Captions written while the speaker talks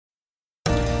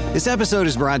This episode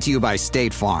is brought to you by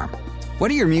State Farm. What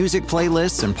do your music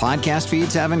playlists and podcast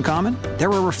feeds have in common?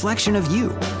 They're a reflection of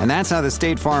you. And that's how the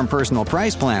State Farm Personal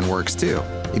Price Plan works, too.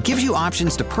 It gives you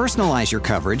options to personalize your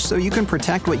coverage so you can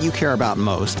protect what you care about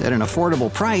most at an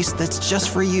affordable price that's just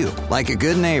for you. Like a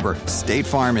good neighbor, State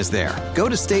Farm is there. Go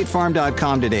to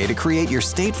statefarm.com today to create your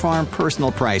State Farm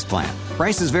Personal Price Plan.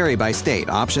 Prices vary by state.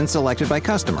 Options selected by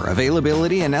customer.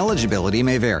 Availability and eligibility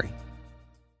may vary.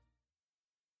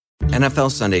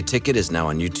 NFL Sunday Ticket is now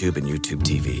on YouTube and YouTube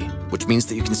TV, which means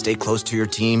that you can stay close to your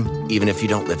team even if you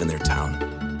don't live in their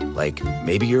town. Like,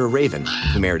 maybe you're a Raven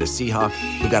who married a Seahawk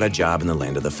who got a job in the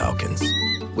land of the Falcons.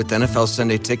 With NFL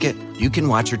Sunday Ticket, you can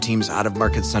watch your team's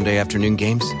out-of-market Sunday afternoon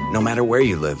games no matter where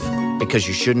you live, because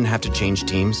you shouldn't have to change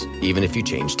teams even if you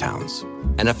change towns.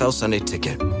 NFL Sunday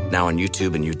Ticket, now on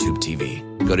YouTube and YouTube TV.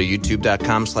 Go to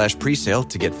youtube.com/presale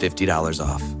to get $50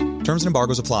 off. Terms and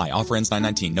embargoes apply. Offer ends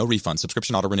 9/19. No refund.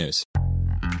 Subscription auto renews.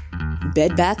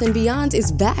 Bed Bath & Beyond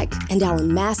is back, and our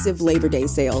massive Labor Day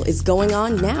sale is going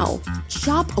on now.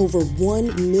 Shop over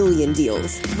 1 million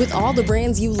deals with all the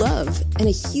brands you love and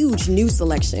a huge new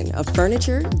selection of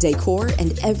furniture, decor,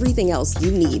 and everything else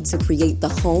you need to create the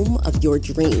home of your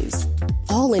dreams.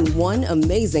 All in one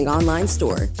amazing online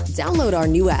store. Download our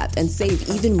new app and save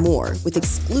even more with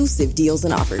exclusive deals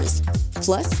and offers.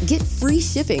 Plus, get free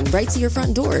shipping right to your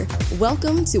front door.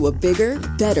 Welcome to a bigger,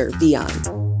 better Beyond.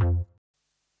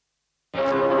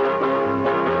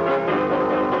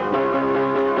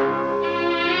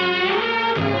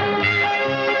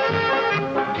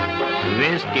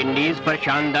 West Indies पर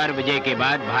शानदार विजय के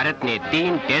बाद भारत ने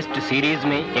 3 test series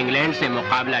में England से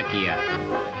मुकाबला किया.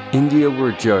 India were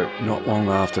a joke not long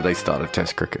after they started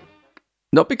Test cricket.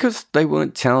 Not because they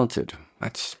weren't talented.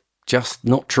 That's just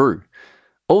not true.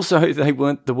 Also, they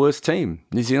weren't the worst team.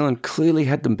 New Zealand clearly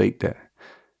had them beat there.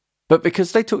 But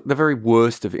because they took the very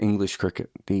worst of English cricket,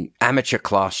 the amateur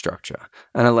class structure,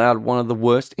 and allowed one of the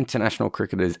worst international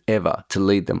cricketers ever to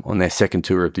lead them on their second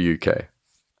tour of the UK.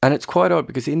 And it's quite odd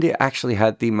because India actually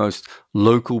had the most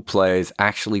local players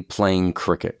actually playing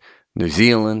cricket. New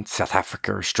Zealand, South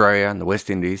Africa, Australia, and the West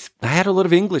Indies, they had a lot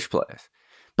of English players.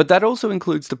 But that also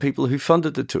includes the people who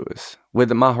funded the tours, where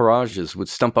the Maharajas would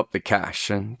stump up the cash,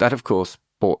 and that, of course,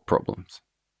 brought problems.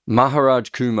 Maharaj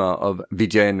Kumar of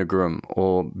Vijayanagaram,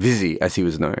 or Vizzy as he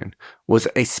was known, was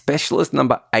a specialist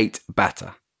number 8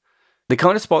 batter. The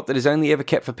kind of spot that is only ever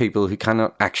kept for people who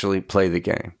cannot actually play the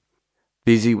game.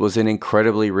 Vizzy was an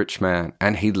incredibly rich man,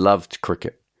 and he loved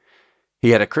cricket. He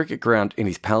had a cricket ground in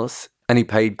his palace, and he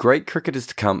paid great cricketers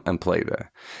to come and play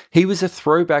there. He was a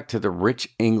throwback to the rich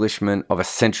Englishmen of a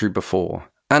century before,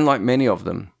 and like many of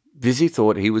them, Vizzy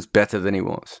thought he was better than he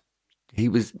was. He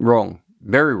was wrong,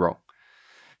 very wrong.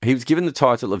 He was given the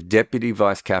title of Deputy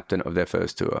Vice-Captain of their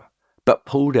first tour, but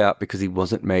pulled out because he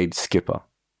wasn't made skipper.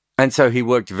 And so he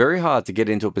worked very hard to get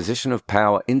into a position of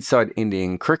power inside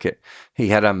Indian cricket. He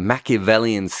had a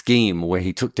Machiavellian scheme where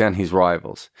he took down his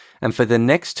rivals. And for the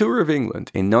next tour of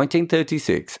England in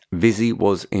 1936, Vizzy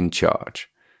was in charge.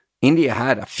 India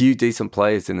had a few decent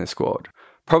players in their squad,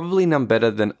 probably none better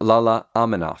than Lala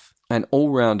Amarnath, an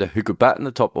all-rounder who could bat in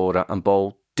the top order and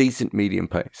bowl decent medium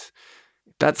pace.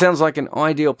 That sounds like an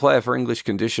ideal player for English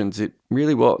conditions. It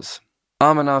really was.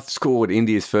 Amarnath scored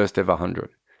India's first ever 100.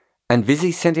 And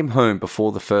Vizzy sent him home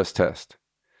before the first test.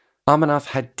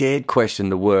 Amarnath had dared question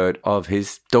the word of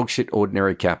his dogshit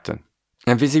ordinary captain.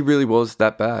 And Vizzy really was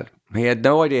that bad. He had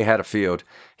no idea how to field.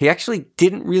 He actually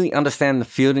didn't really understand the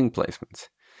fielding placements.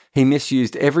 He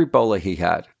misused every bowler he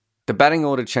had. The batting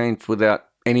order changed without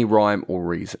any rhyme or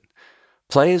reason.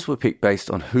 Players were picked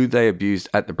based on who they abused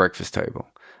at the breakfast table.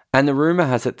 And the rumour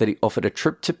has it that he offered a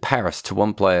trip to Paris to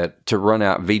one player to run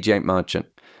out Vijay Marchant.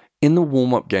 In the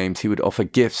warm-up games, he would offer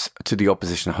gifts to the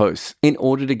opposition hosts in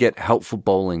order to get helpful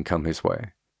bowling come his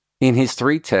way. In his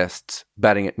 3 tests,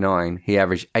 batting at 9, he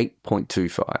averaged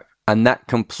 8.25, and that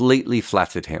completely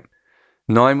flattered him.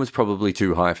 9 was probably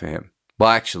too high for him. Well,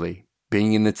 actually,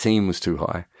 being in the team was too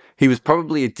high. He was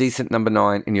probably a decent number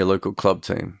 9 in your local club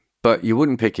team, but you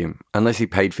wouldn't pick him unless he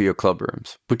paid for your club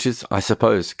rooms, which is, I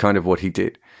suppose, kind of what he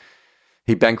did.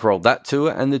 He bankrolled that tour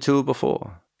and the tour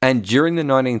before. And during the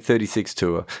 1936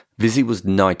 tour, Vizzy was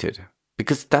knighted,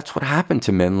 because that's what happened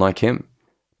to men like him.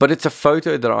 But it's a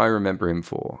photo that I remember him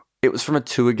for. It was from a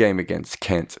tour game against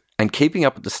Kent, and keeping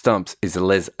up at the stumps is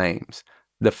Les Ames,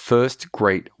 the first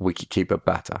great wicketkeeper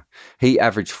batter. He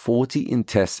averaged 40 in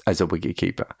tests as a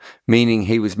wicketkeeper, meaning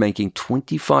he was making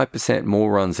 25%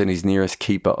 more runs than his nearest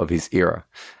keeper of his era,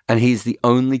 and he's the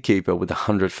only keeper with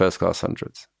 100 first-class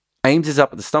hundreds. Ames is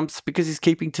up at the stumps because he's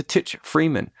keeping to Titch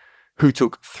Freeman, who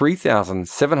took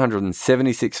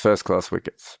 3,776 first-class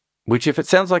wickets, which, if it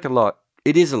sounds like a lot,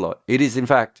 It is a lot. It is, in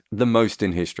fact, the most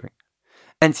in history.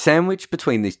 And sandwiched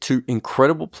between these two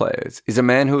incredible players is a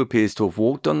man who appears to have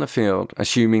walked on the field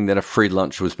assuming that a free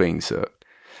lunch was being served.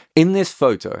 In this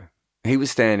photo, he was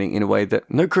standing in a way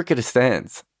that no cricketer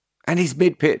stands. And he's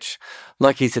mid-pitch,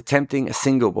 like he's attempting a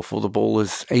single before the ball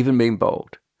has even been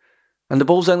bowled. And the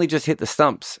ball's only just hit the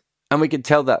stumps, and we can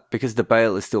tell that because the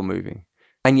bail is still moving.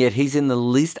 And yet he's in the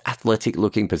least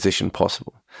athletic-looking position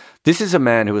possible. This is a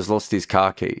man who has lost his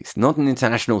car keys, not an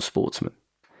international sportsman.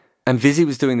 And Vizzy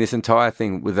was doing this entire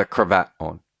thing with a cravat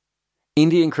on.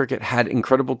 Indian cricket had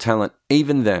incredible talent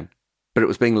even then, but it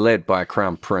was being led by a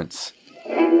crown prince.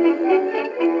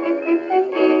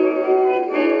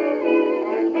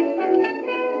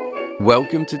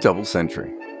 Welcome to Double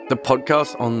Century, the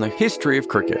podcast on the history of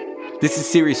cricket. This is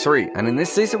Series 3, and in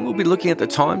this season we'll be looking at the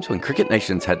times when cricket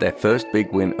nations had their first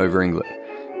big win over England.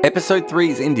 Episode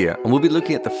 3 is India, and we'll be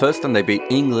looking at the first time they beat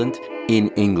England in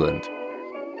England.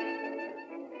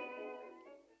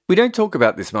 We don't talk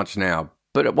about this much now,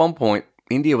 but at one point,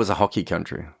 India was a hockey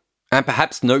country. And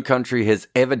perhaps no country has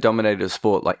ever dominated a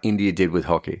sport like India did with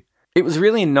hockey. It was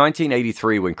really in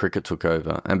 1983 when cricket took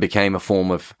over and became a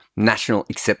form of national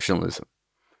exceptionalism.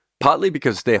 Partly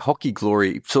because their hockey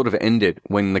glory sort of ended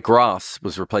when the grass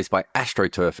was replaced by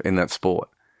AstroTurf in that sport.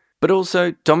 But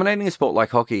also, dominating a sport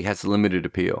like hockey has limited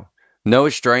appeal. No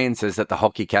Australian says that the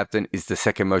hockey captain is the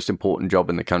second most important job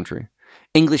in the country.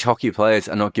 English hockey players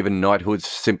are not given knighthoods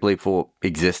simply for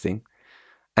existing.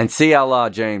 And C.L.R.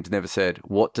 James never said,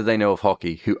 "What do they know of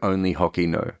hockey who only hockey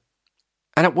know?"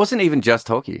 And it wasn't even just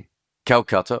hockey.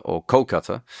 Calcutta, or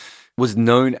Kolkata, was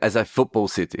known as a football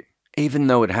city, even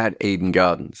though it had Eden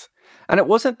Gardens. And it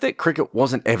wasn't that cricket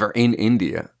wasn't ever in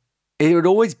India. It had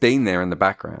always been there in the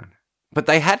background. But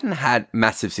they hadn't had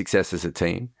massive success as a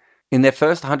team. In their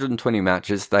first 120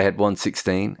 matches, they had won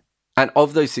 16. And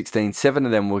of those 16, 7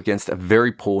 of them were against a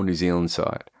very poor New Zealand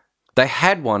side. They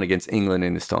had won against England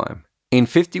in this time. In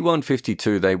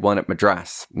 51-52, they won at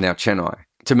Madras, now Chennai,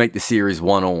 to make the series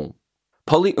 1-1.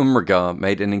 Polly Umrigar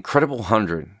made an incredible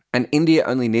 100, and India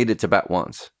only needed to bat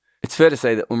once. It's fair to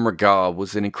say that Umrigar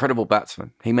was an incredible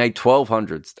batsman. He made 12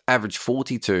 hundreds, averaged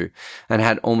 42, and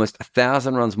had almost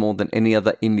 1,000 runs more than any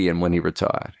other Indian when he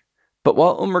retired. But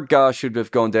while Umrigar should have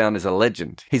gone down as a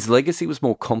legend, his legacy was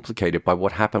more complicated by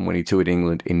what happened when he toured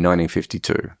England in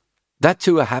 1952. That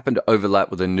tour happened to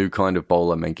overlap with a new kind of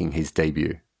bowler making his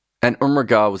debut. And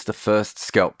Umrigar was the first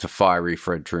scalp to fiery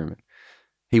Fred Trueman.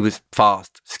 He was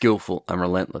fast, skillful, and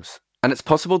relentless. And it's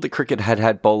possible that cricket had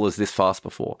had bowlers this fast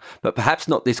before, but perhaps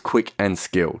not this quick and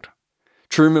skilled.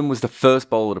 Trueman was the first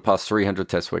bowler to pass 300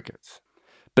 test wickets.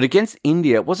 But against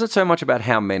India, it wasn't so much about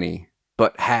how many,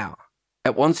 but how.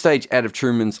 At one stage, out of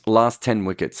Trueman's last 10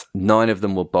 wickets, 9 of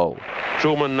them were bowled.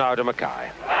 Trueman now to Mackay.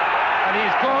 And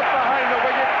he's caught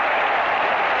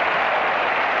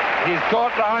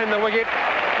behind the wicket.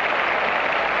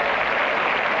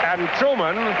 And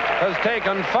Trueman has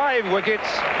taken 5 wickets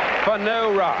for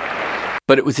no run.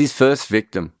 But it was his first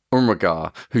victim,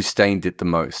 Umrigar, who stained it the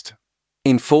most.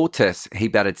 In 4 tests, he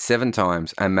batted 7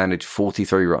 times and managed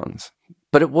 43 runs.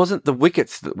 But it wasn't the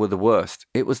wickets that were the worst.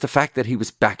 It was the fact that he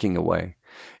was backing away.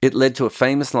 It led to a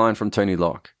famous line from Tony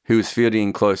Locke, who was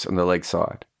fielding close on the leg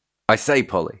side. "I say,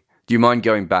 Polly, do you mind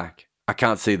going back? I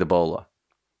can't see the bowler."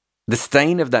 The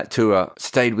stain of that tour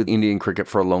stayed with Indian cricket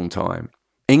for a long time.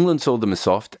 England saw them as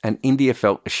soft, and India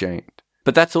felt ashamed.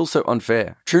 But that's also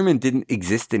unfair. Trueman didn't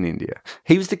exist in India.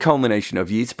 He was the culmination of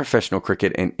years of professional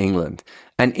cricket in England,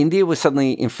 and India was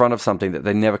suddenly in front of something that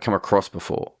they'd never come across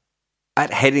before. At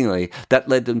Headingley, that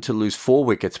led them to lose 4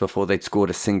 wickets before they'd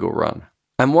scored a single run.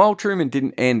 And while Trueman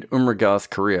didn't end Umrigar's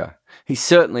career, he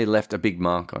certainly left a big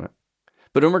mark on it.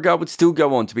 But Umrigar would still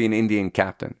go on to be an Indian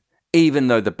captain, even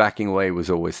though the backing away was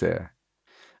always there.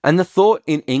 And the thought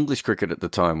in English cricket at the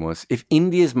time was, if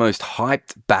India's most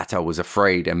hyped batter was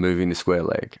afraid and moving the square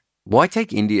leg, why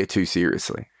take India too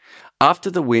seriously?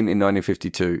 After the win in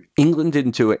 1952, England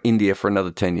didn't tour India for another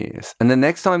 10 years, and the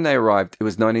next time they arrived, it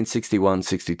was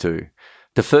 1961-62.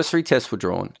 The first 3 tests were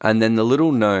drawn, and then the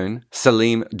little-known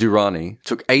Salim Durrani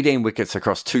took 18 wickets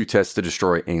across 2 tests to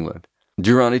destroy England.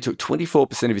 Durrani took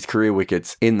 24% of his career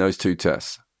wickets in those 2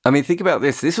 tests. I mean, think about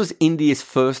this. This was India's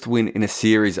first win in a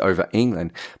series over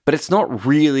England, but it's not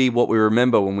really what we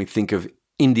remember when we think of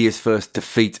India's first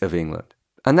defeat of England.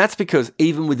 And that's because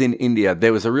even within India,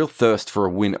 there was a real thirst for a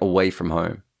win away from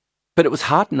home. But it was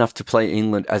hard enough to play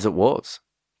England as it was.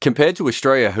 Compared to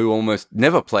Australia, who almost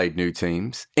never played new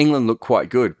teams, England looked quite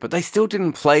good, but they still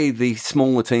didn't play the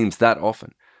smaller teams that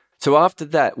often. So after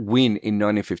that win in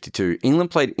 1952, England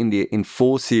played India in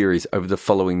 4 series over the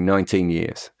following 19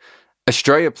 years.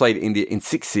 Australia played India in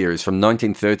 6 series from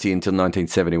 1930 until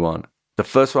 1971. The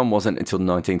first one wasn't until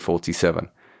 1947.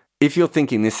 If you're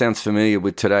thinking this sounds familiar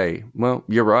with today, well,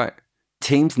 you're right.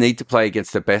 Teams need to play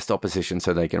against the best opposition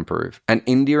so they can improve. And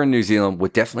India and New Zealand were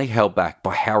definitely held back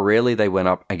by how rarely they went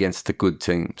up against the good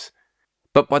teams.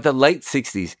 But by the late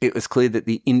 60s, it was clear that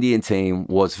the Indian team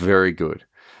was very good.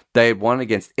 They had won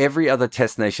against every other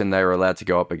test nation they were allowed to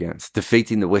go up against,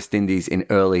 defeating the West Indies in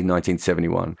early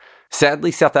 1971.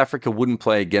 Sadly, South Africa wouldn't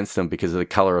play against them because of the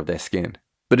colour of their skin.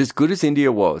 But as good as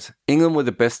India was, England were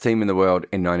the best team in the world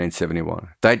in 1971.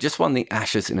 They had just won the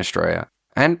Ashes in Australia,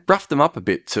 and roughed them up a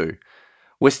bit too.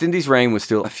 West Indies' reign was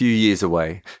still a few years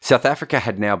away. South Africa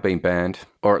had now been banned,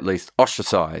 or at least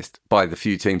ostracised, by the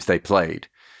few teams they played.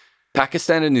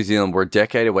 Pakistan and New Zealand were a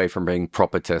decade away from being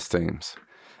proper test teams.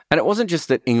 And it wasn't just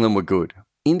that England were good.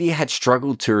 India had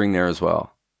struggled touring there as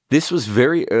well. This was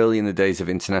very early in the days of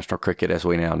international cricket as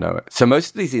we now know it, so most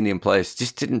of these Indian players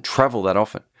just didn't travel that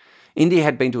often. India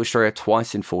had been to Australia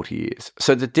twice in 40 years,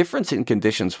 so the difference in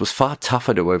conditions was far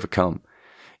tougher to overcome.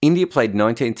 India played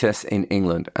 19 tests in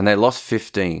England and they lost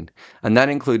 15, and that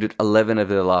included 11 of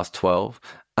their last 12,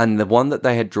 and the one that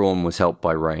they had drawn was helped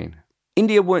by rain.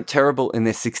 India weren't terrible in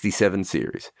their 67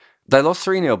 series. They lost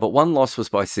 3-0, but one loss was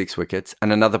by 6 wickets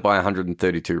and another by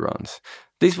 132 runs.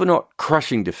 These were not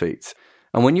crushing defeats,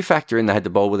 and when you factor in they had to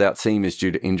bowl without seamers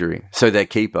due to injury, so their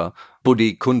keeper,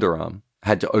 Buddy Kundaram,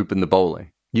 had to open the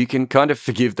bowling, you can kind of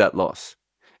forgive that loss,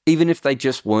 even if they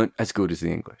just weren't as good as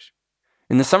the English.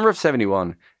 In the summer of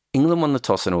 71, England won the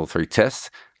toss in all 3 tests,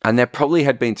 and there probably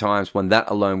had been times when that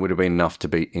alone would have been enough to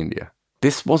beat India.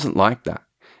 This wasn't like that.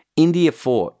 India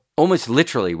fought, almost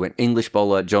literally, when English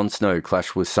bowler John Snow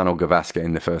clashed with Sunil Gavaskar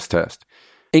in the first test.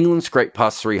 England scraped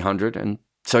past 300, and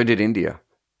so did India.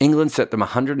 England set them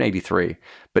 183,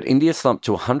 but India slumped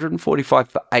to 145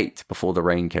 for 8 before the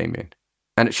rain came in.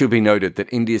 And it should be noted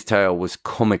that India's tail was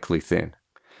comically thin.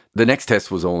 The next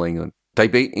test was all England. They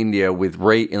beat India with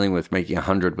Ray Illingworth making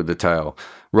 100 with the tail,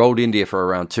 rolled India for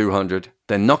around 200,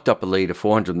 then knocked up a lead of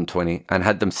 420 and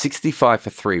had them 65 for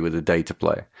 3 with a day to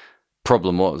play.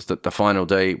 Problem was that the final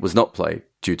day was not played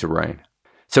due to rain.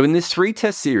 So in this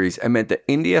 3-test series, it meant that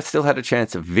India still had a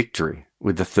chance of victory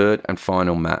with the third and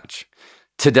final match.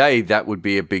 Today, that would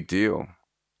be a big deal.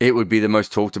 It would be the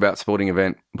most talked about sporting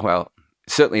event, well,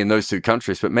 certainly in those 2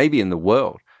 countries, but maybe in the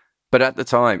world. But at the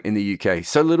time, in the UK,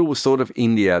 so little was thought of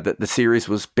India that the series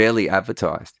was barely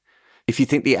advertised. If you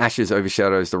think the Ashes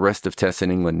overshadows the rest of tests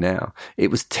in England now,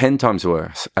 it was 10 times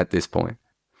worse at this point.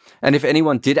 And if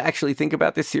anyone did actually think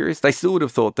about this series, they still would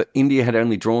have thought that India had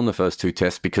only drawn the first 2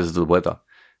 tests because of the weather.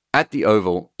 At the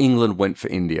Oval, England went for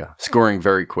India, scoring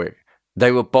very quick.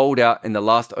 They were bowled out in the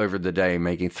last over of the day,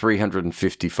 making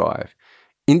 355.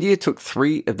 India took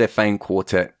 3 of their famed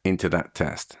quartet into that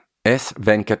test. S.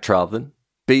 Venkatraman,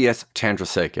 B.S.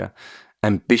 Chandrasekhar,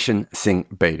 and Bishan Singh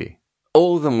Bedi.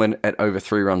 All of them went at over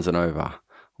 3 runs and over,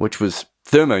 which was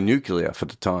thermonuclear for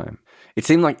the time. It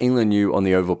seemed like England knew on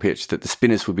the oval pitch that the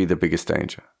spinners would be the biggest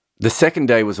danger. The second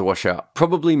day was a washout,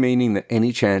 probably meaning that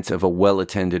any chance of a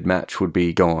well-attended match would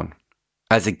be gone,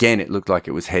 as again it looked like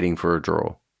it was heading for a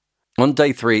draw. On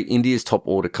day 3, India's top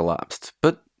order collapsed,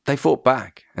 but they fought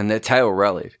back and their tail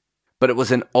rallied. But it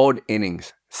was an odd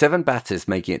innings, 7 batters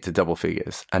making it to double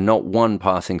figures, and not one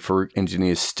passing Farooq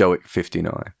Engineer's stoic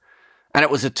 59. And it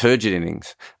was a turgid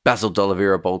innings. Basil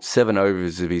D'Oliveira bowled 7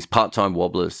 overs of his part-time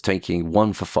wobblers, taking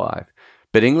 1 for 5.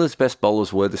 But England's best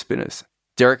bowlers were the spinners.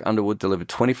 Derek Underwood delivered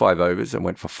 25 overs and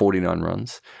went for 49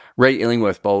 runs. Ray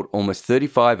Illingworth bowled almost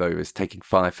 35 overs, taking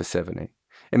 5 for 70.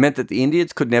 It meant that the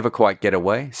Indians could never quite get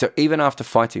away, so even after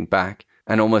fighting back,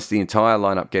 and almost the entire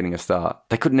lineup getting a start,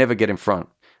 they could never get in front.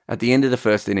 At the end of the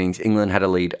first innings, England had a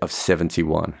lead of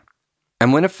 71.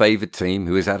 And when a favoured team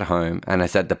who is at home and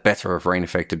has had the better of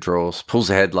rain-affected draws pulls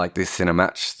ahead like this in a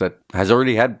match that has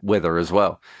already had weather as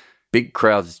well, big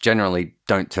crowds generally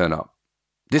don't turn up.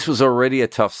 This was already a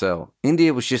tough sell.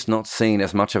 India was just not seen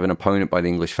as much of an opponent by the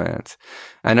English fans,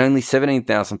 and only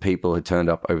 17,000 people had turned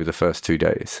up over the first 2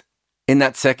 days. In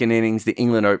that second innings, the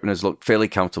England openers looked fairly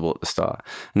comfortable at the start,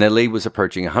 and their lead was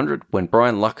approaching 100 when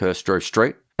Brian Luckhurst drove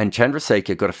straight and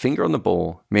Chandrasekhar got a finger on the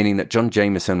ball, meaning that John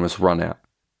Jamieson was run out.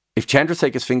 If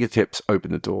Chandrasekhar's fingertips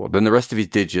opened the door, then the rest of his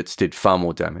digits did far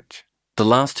more damage. The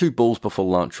last 2 balls before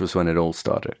lunch was when it all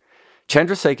started.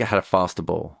 Chandrasekhar had a faster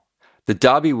ball. The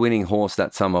Derby winning horse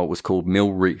that summer was called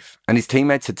Mill Reef, and his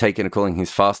teammates had taken to calling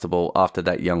his faster ball after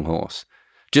that young horse.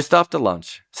 Just after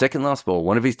lunch, second last ball,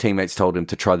 one of his teammates told him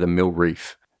to try the Mill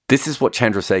Reef. This is what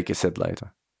Chandrasekhar said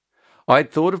later. I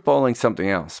had thought of bowling something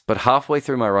else, but halfway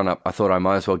through my run-up I thought I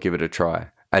might as well give it a try.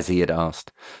 as he had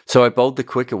asked. So I bowled the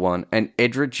quicker one, and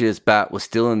Edridge's bat was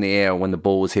still in the air when the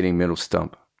ball was hitting middle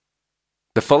stump.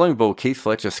 The following ball, Keith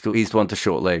Fletcher squeezed one to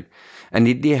short leg, and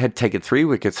India had taken 3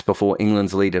 wickets before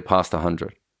England's lead had passed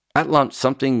 100. At lunch,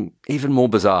 something even more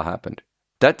bizarre happened.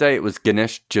 That day it was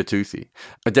Ganesh Chaturthi,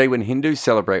 a day when Hindus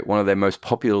celebrate one of their most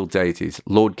popular deities,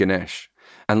 Lord Ganesh.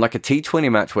 And like a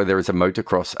T20 match where there is a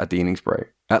motocross at the innings break,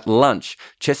 at lunch,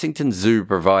 Chessington Zoo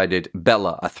provided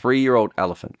Bella, a 3-year-old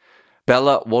elephant.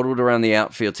 Bella waddled around the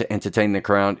outfield to entertain the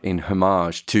crowd in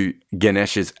homage to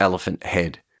Ganesh's elephant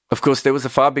head. Of course, there was a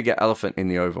far bigger elephant in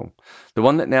the Oval, the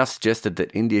one that now suggested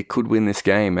that India could win this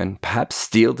game and perhaps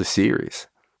steal the series.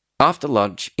 After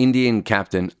lunch, Indian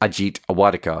captain Ajit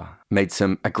Wadekar made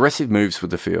some aggressive moves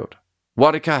with the field.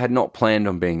 Wadekar had not planned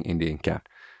on being Indian captain.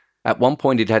 At one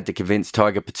point, he'd had to convince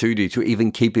Tiger Patudi to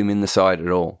even keep him in the side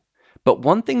at all. But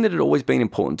one thing that had always been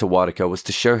important to Wadekar was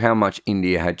to show how much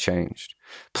India had changed.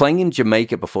 Playing in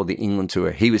Jamaica before the England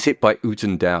tour, he was hit by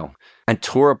Utan Dow and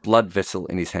tore a blood vessel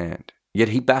in his hand. Yet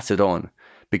he batted on,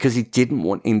 because he didn't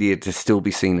want India to still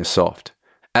be seen as soft.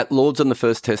 At Lord's on the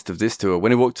first test of this tour,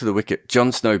 when he walked to the wicket,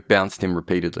 Jon Snow bounced him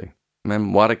repeatedly,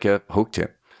 and Wadekar hooked him,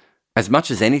 as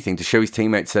much as anything to show his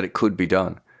teammates that it could be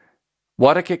done.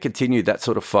 Wadekar continued that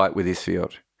sort of fight with his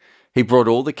field. He brought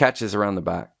all the catches around the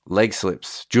back, leg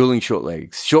slips, dueling short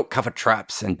legs, short cover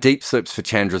traps, and deep slips for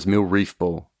Chandra's Mill Reef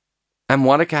ball. And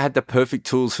Wadekar had the perfect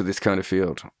tools for this kind of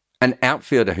field. An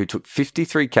outfielder who took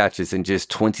 53 catches in just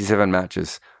 27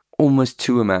 matches, almost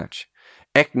 2 a match.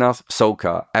 Eknath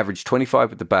Solkar averaged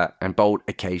 25 with the bat and bowled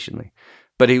occasionally,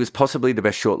 but he was possibly the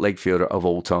best short leg fielder of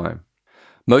all time.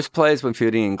 Most players, when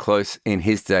fielding in close in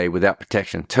his day without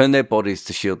protection, turned their bodies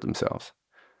to shield themselves.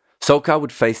 Solkar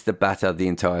would face the batter the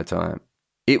entire time.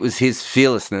 It was his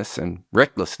fearlessness and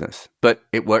recklessness, but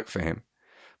it worked for him.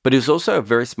 But he was also a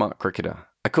very smart cricketer.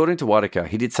 According to Wadekar,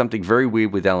 he did something very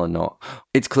weird with Alan Knott.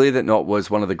 It's clear that Knott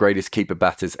was one of the greatest keeper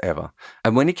batters ever.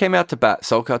 And when he came out to bat,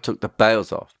 Solkar took the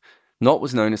bails off. Knott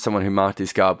was known as someone who marked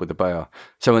his guard with the bail,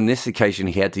 so on this occasion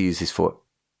he had to use his foot.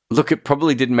 Look, it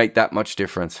probably didn't make that much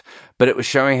difference, but it was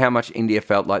showing how much India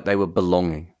felt like they were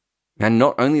belonging. And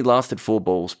Knott only lasted 4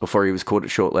 balls before he was caught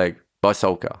at short leg by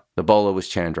Solkar. The bowler was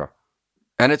Chandra.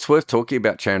 And it's worth talking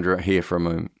about Chandra here for a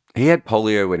moment. He had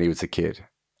polio when he was a kid,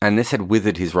 and this had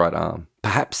withered his right arm.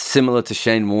 Perhaps similar to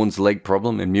Shane Warne's leg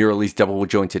problem and Murali's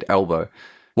double-jointed elbow,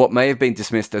 what may have been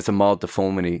dismissed as a mild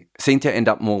deformity seemed to end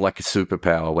up more like a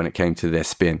superpower when it came to their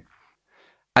spin.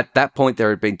 At that point, there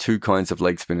had been 2 kinds of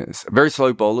leg spinners, very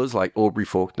slow bowlers like Aubrey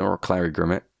Faulkner or Clary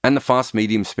Grimmett, and the fast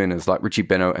medium spinners like Richie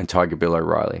Benaud and Tiger Bill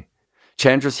O'Reilly.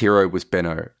 Chandra's hero was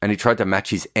Benaud, and he tried to match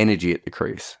his energy at the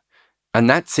crease. And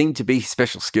that seemed to be his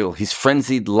special skill, his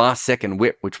frenzied last-second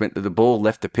whip, which meant that the ball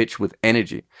left the pitch with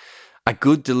energy. A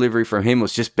good delivery from him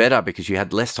was just better because you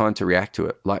had less time to react to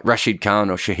it, like Rashid Khan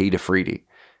or Shahid Afridi.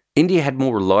 India had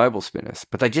more reliable spinners,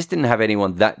 but they just didn't have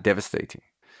anyone that devastating.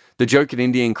 The joke in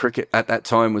Indian cricket at that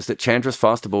time was that Chandra's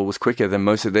faster ball was quicker than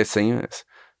most of their seamers.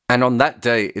 And on that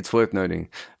day, it's worth noting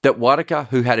that Wadekar,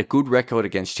 who had a good record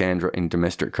against Chandra in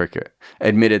domestic cricket,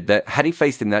 admitted that had he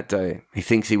faced him that day, he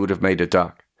thinks he would have made a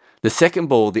duck. The second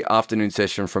ball, the afternoon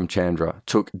session from Chandra,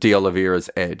 took De Oliveira's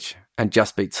edge and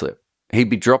just beat slip. He'd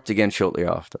be dropped again shortly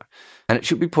after. And it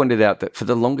should be pointed out that for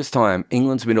the longest time,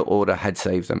 England's middle order had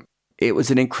saved them. It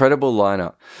was an incredible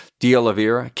lineup. De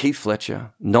Oliveira, Keith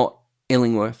Fletcher, Knott,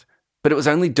 Illingworth. But it was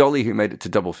only Dolly who made it to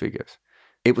double figures.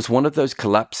 It was one of those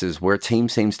collapses where a team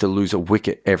seems to lose a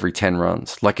wicket every 10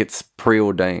 runs, like it's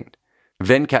preordained.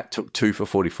 Venkat took 2 for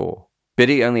 44.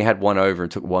 Biddy only had 1 over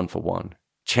and took 1 for 1.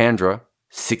 Chandra,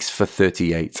 6 for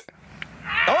 38.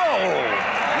 Oh!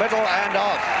 Middle and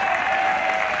off.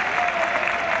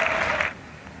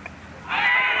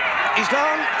 He's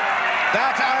gone.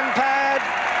 Bat and pad.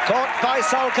 Caught by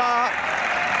Solkar.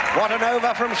 What an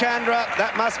over from Chandra.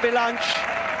 That must be lunch.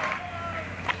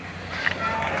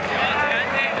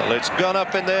 Well, it's gone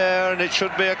up in the air and it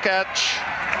should be a catch.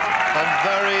 And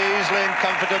very easily and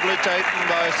comfortably taken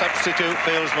by substitute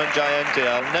fieldsman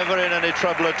Jayantial. Never in any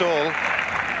trouble at all.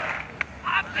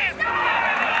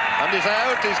 And he's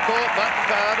out, he's caught bat and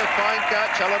pad, a fine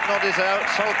catch. Alan Knott is out,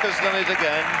 Solkar's done it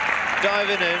again.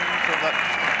 Diving in from that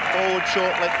forward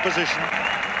short leg position.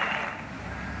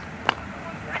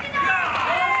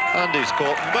 And he's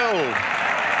caught and bowled.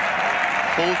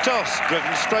 Full toss,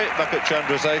 driven straight back at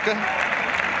Chandrasekhar.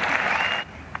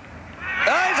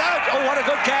 Oh, he's out! Oh, what a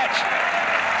good catch!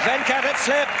 Venkat at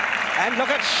slip, and look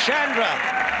at Chandra.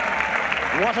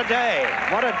 What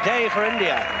a day for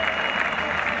India.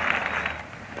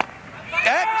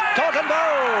 Caught and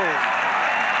bowled.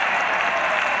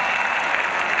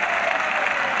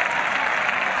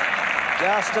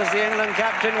 Just as the England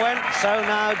captain went, so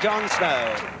now John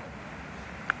Snow.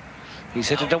 He's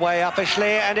hit it away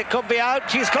uppishly, and it could be out.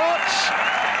 He's caught.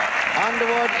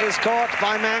 Underwood is caught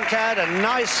by Mankad. A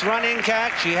nice running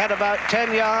catch. He had about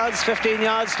 10 yards, 15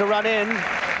 yards to run in.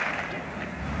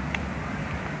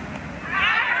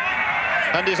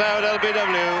 And he's out,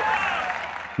 LBW.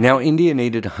 Now India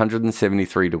needed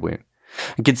 173 to win.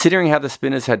 And considering how the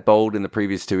spinners had bowled in the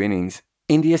previous two innings,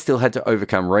 India still had to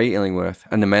overcome Ray Illingworth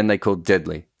and the man they called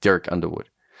deadly, Derek Underwood.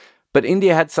 But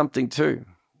India had something too.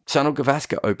 Sunil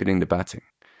Gavaskar opening the batting.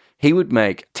 He would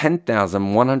make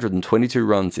 10,122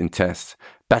 runs in tests,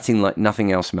 batting like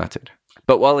nothing else mattered.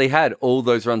 But while he had all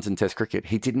those runs in test cricket,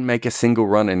 he didn't make a single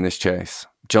run in this chase.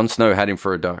 John Snow had him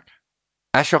for a duck.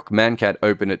 Ashok Mankad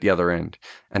opened at the other end,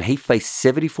 and he faced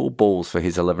 74 balls for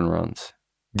his 11 runs.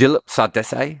 Dilip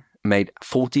Sardesai made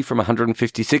 40 from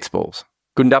 156 balls.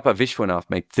 Gundappa Vishwanath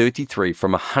made 33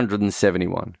 from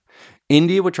 171.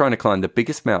 India were trying to climb the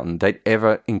biggest mountain they'd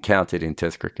ever encountered in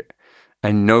Test cricket,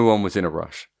 and no one was in a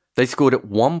rush. They scored at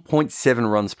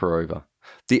 1.7 runs per over.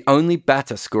 The only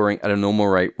batter scoring at a normal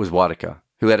rate was Wadekar,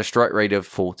 who had a strike rate of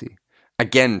 40,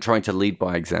 again trying to lead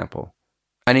by example.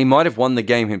 And he might have won the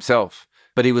game himself,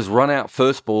 but he was run out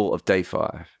first ball of day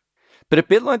 5. But a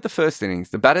bit like the first innings,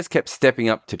 the batters kept stepping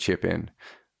up to chip in,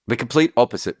 the complete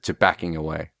opposite to backing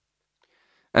away.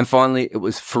 And finally, it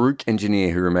was Farooq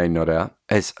Engineer who remained not out,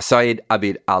 as Syed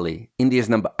Abid Ali, India's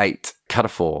number 8, cut a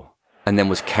 4, and then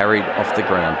was carried off the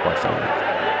ground by Farooq.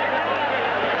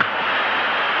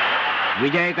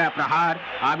 विजय का प्रहार,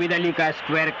 आबिद अली का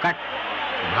square cut,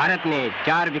 Bharat ने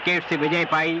 4 wicket से विजय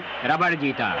पाई, रबड़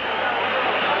जीता.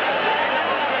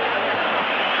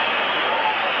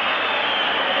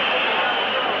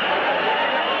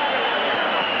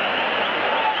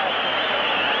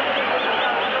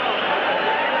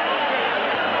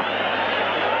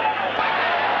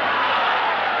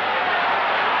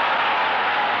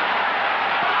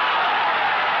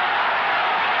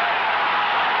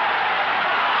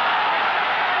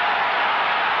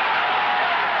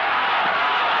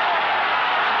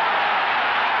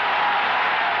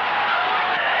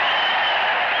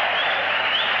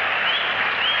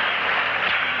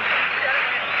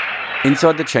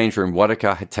 Inside the change room,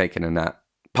 Wadekar had taken a nap,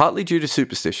 partly due to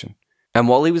superstition. And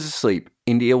while he was asleep,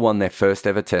 India won their first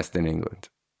ever test in England.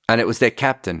 And it was their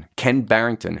captain, Ken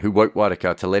Barrington, who woke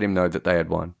Wadekar to let him know that they had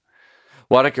won.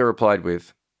 Wadekar replied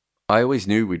with, "I always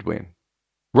knew we'd win."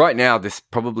 Right now, this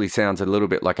probably sounds a little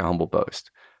bit like a humble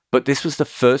boast, but this was the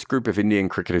first group of Indian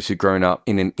cricketers who'd grown up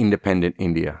in an independent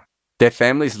India. Their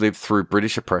families lived through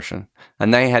British oppression,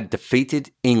 and they had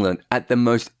defeated England at the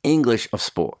most English of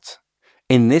sports.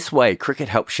 In this way, cricket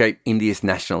helped shape India's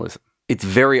nationalism, its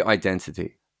very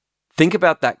identity. Think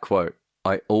about that quote,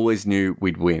 "I always knew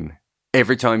we'd win,"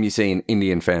 every time you see an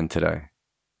Indian fan today.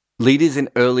 Leaders in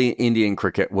early Indian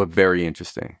cricket were very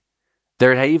interesting.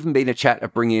 There had even been a chat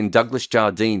of bringing in Douglas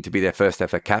Jardine to be their first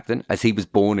ever captain, as he was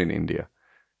born in India.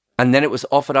 And then it was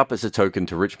offered up as a token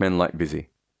to rich men like Vizzy.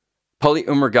 Polly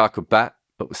Umrigar could bat,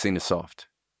 but was seen as soft.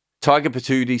 Tiger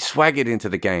Patudi swaggered into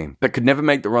the game, but could never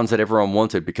make the runs that everyone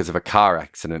wanted because of a car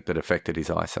accident that affected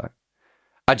his eyesight.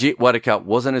 Ajit Wadekar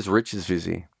wasn't as rich as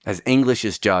Vizzy, as English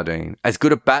as Jardine, as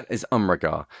good a bat as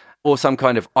Umrigar, or some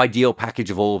kind of ideal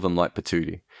package of all of them like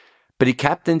Patudi. But he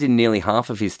captained in nearly half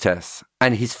of his tests,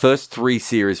 and his first 3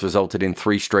 series resulted in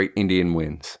 3 straight Indian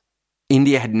wins.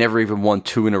 India had never even won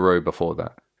 2 in a row before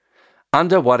that.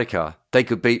 Under Wadekar, they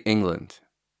could beat England,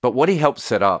 but what he helped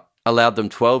set up allowed them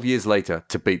 12 years later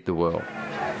to beat the world.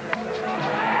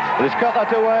 He's cut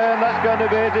that away, and that's going to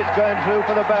be it. It's going through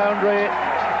for the boundary.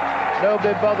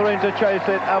 Nobody bothering to chase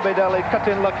it. Abid Ali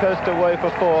cutting Luckhurst away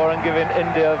for 4 and giving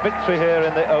India a victory here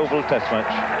in the Oval Test match.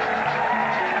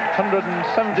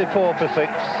 174 for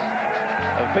 6.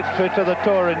 A victory to the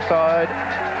touring side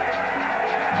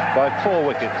by 4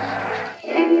 wickets.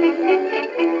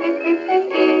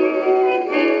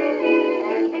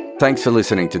 Thanks for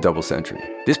listening to Double Century.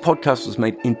 This podcast was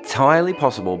made entirely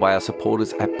possible by our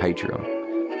supporters at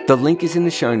Patreon. The link is in the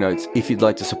show notes if you'd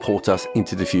like to support us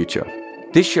into the future.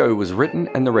 This show was written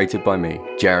and narrated by me,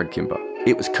 Jared Kimber.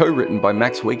 It was co-written by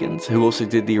Max Wiggins, who also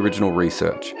did the original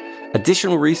research.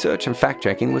 Additional research and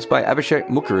fact-checking was by Abhishek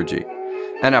Mukherjee.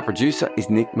 And our producer is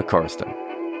Nick McCorriston.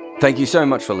 Thank you so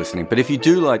much for listening, but if you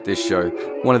do like this show,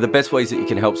 one of the best ways that you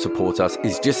can help support us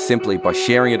is just simply by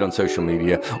sharing it on social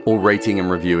media or rating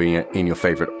and reviewing it in your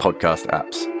favorite podcast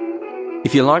apps.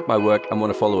 If you like my work and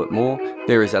want to follow it more,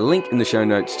 there is a link in the show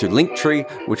notes to Linktree,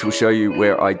 which will show you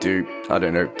where I do,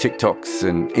 TikToks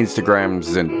and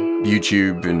Instagrams and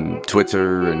YouTube and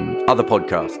Twitter and other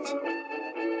podcasts.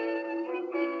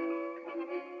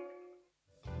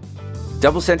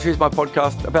 Double Century is my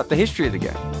podcast about the history of the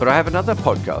game, but I have another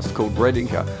podcast called Red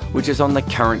Inker, which is on the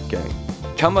current game.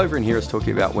 Come over and hear us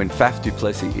talking about when Faf du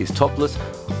Plessis is topless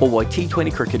or why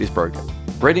T20 cricket is broken.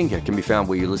 Red Inker can be found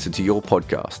where you listen to your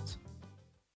podcasts.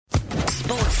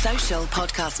 Sports Social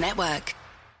Podcast Network.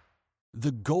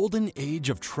 The golden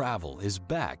age of travel is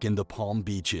back in the Palm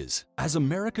Beaches. As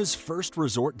America's first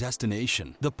resort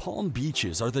destination, the Palm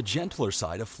Beaches are the gentler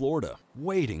side of Florida,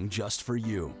 waiting just for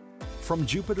you. From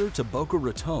Jupiter to Boca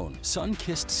Raton,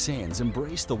 sun-kissed sands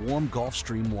embrace the warm Gulf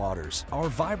Stream waters. Our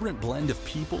vibrant blend of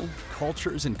people,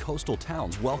 cultures, and coastal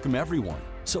towns welcome everyone.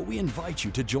 So we invite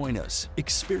you to join us.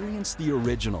 Experience the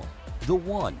original, the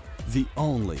one, the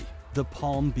only, the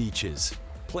Palm Beaches.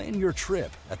 Plan your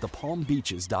trip at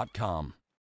thepalmbeaches.com.